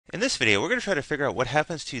In this video, we're going to try to figure out what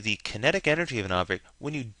happens to the kinetic energy of an object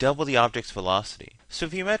when you double the object's velocity. So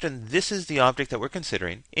if you imagine this is the object that we're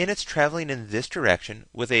considering, and it's traveling in this direction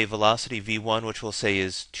with a velocity v1, which we'll say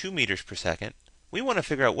is 2 meters per second, we want to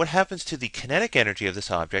figure out what happens to the kinetic energy of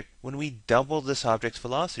this object when we double this object's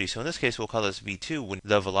velocity. So in this case, we'll call this v2, when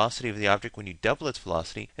the velocity of the object when you double its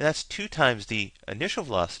velocity, and that's 2 times the initial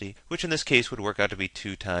velocity, which in this case would work out to be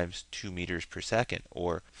 2 times 2 meters per second,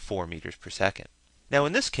 or 4 meters per second. Now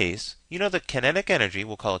in this case, you know the kinetic energy,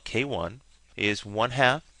 we'll call it K1, is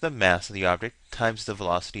 1/2 the mass of the object times the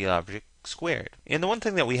velocity of the object squared. And the one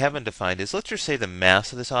thing that we haven't defined is, let's just say the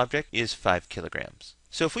mass of this object is 5 kilograms.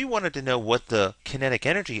 So if we wanted to know what the kinetic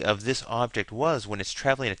energy of this object was when it's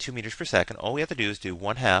traveling at 2 meters per second, all we have to do is do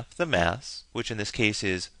 1/2 the mass, which in this case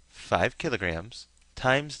is 5 kilograms,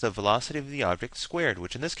 times the velocity of the object squared,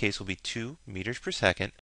 which in this case will be 2 meters per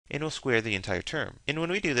second, and we'll square the entire term. And when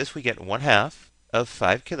we do this, we get 1/2 of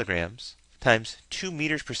 5 kilograms times 2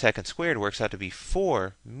 meters per second squared works out to be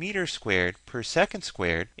 4 meters squared per second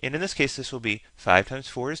squared. And in this case, this will be 5 times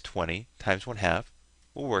 4 is 20 times 1/2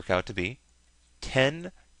 will work out to be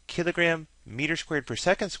 10 kilogram meter squared per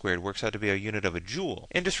second squared works out to be a unit of a joule.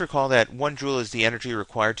 And just recall that 1 joule is the energy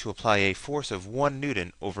required to apply a force of 1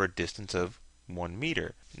 newton over a distance of 1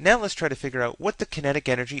 meter. Now let's try to figure out what the kinetic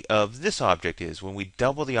energy of this object is when we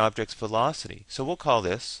double the object's velocity. So we'll call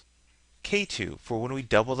this K2 for when we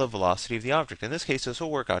double the velocity of the object. In this case, this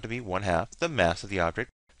will work out to be 1/2 the mass of the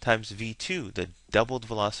object times v2, the doubled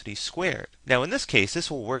velocity squared. Now in this case,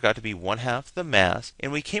 this will work out to be 1/2 the mass,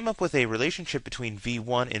 and we came up with a relationship between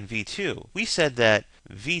v1 and v2. We said that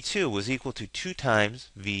v2 was equal to 2 times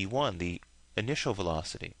v1, the initial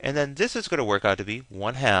velocity. And then this is going to work out to be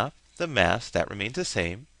 1/2 the mass, that remains the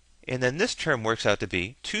same. And then this term works out to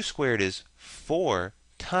be 2 squared is 4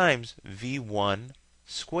 times v1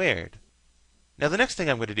 squared. Now the next thing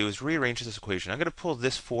I'm going to do is rearrange this equation. I'm going to pull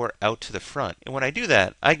this 4 out to the front. And when I do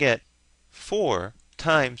that, I get 4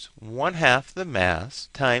 times 1/2 the mass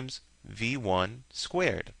times v1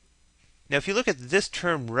 squared. Now if you look at this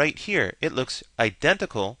term right here, it looks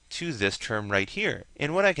identical to this term right here.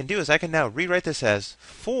 And what I can do is I can now rewrite this as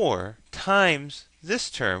 4 times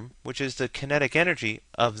this term, which is the kinetic energy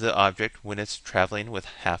of the object when it's traveling with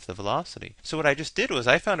half the velocity. So what I just did was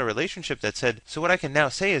I found a relationship that said, so what I can now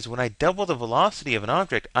say is when I double the velocity of an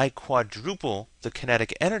object, I quadruple the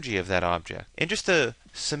kinetic energy of that object. And just to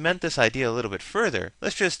cement this idea a little bit further,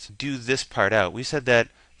 let's just do this part out. We said that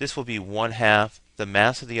this will be 1/2 the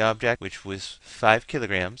mass of the object, which was 5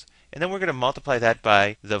 kilograms, and then we're going to multiply that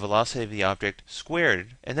by the velocity of the object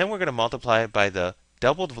squared, and then we're going to multiply it by the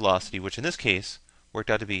doubled velocity, which in this case worked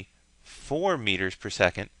out to be 4 meters per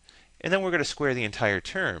second, and then we're going to square the entire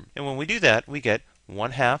term. And when we do that, we get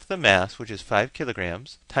 1/2 the mass, which is 5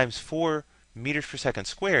 kilograms, times 4 meters per second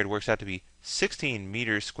squared works out to be 16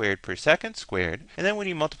 meters squared per second squared. And then when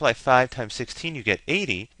you multiply 5 times 16, you get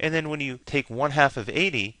 80. And then when you take 1/2 of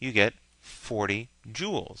 80, you get 40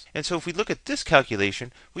 joules. And so if we look at this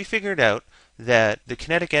calculation, we figured out that the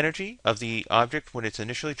kinetic energy of the object when it's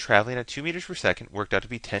initially traveling at 2 meters per second worked out to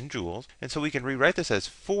be 10 joules. And so we can rewrite this as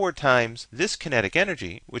 4 times this kinetic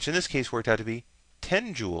energy, which in this case worked out to be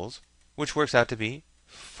 10 joules, which works out to be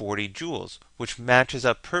 40 joules, which matches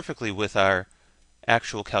up perfectly with our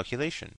actual calculation.